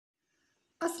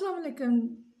Assalamu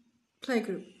alaikum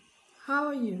playgroup. How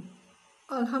are you?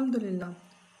 Alhamdulillah.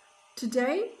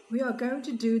 Today we are going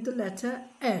to do the letter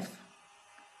F.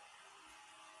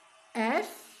 F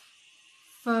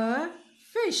for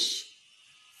fish.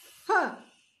 F,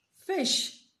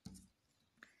 fish.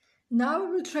 Now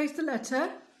we will trace the letter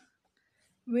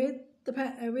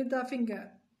with our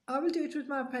finger. I will do it with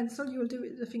my pencil, you will do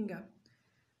it with the finger.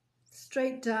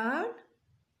 Straight down,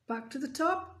 back to the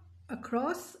top,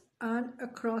 across and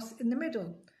across in the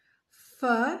middle.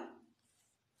 F,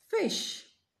 fish.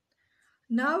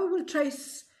 Now we will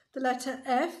trace the letter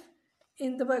F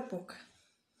in the workbook.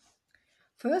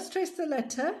 First trace the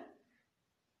letter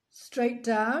straight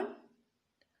down,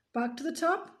 back to the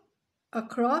top,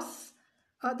 across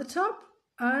at the top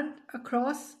and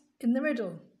across in the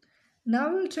middle.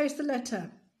 Now we will trace the letter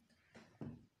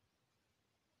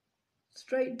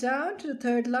straight down to the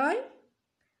third line,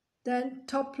 then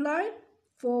top line,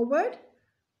 forward,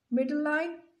 middle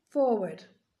line, forward.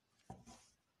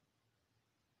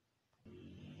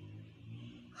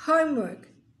 Homework.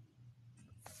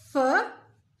 For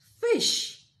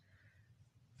fish.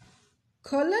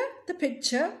 Colour the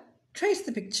picture, trace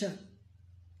the picture.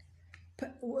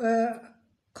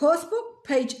 Course book,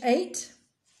 page 8.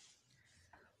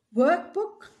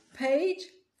 Workbook, page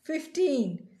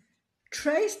 15.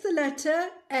 Trace the letter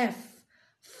F.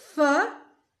 For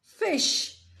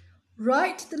fish.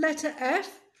 Write the letter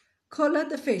F, colour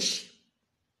the fish.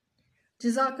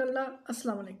 Jazakallah.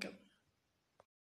 Assalamu alaikum.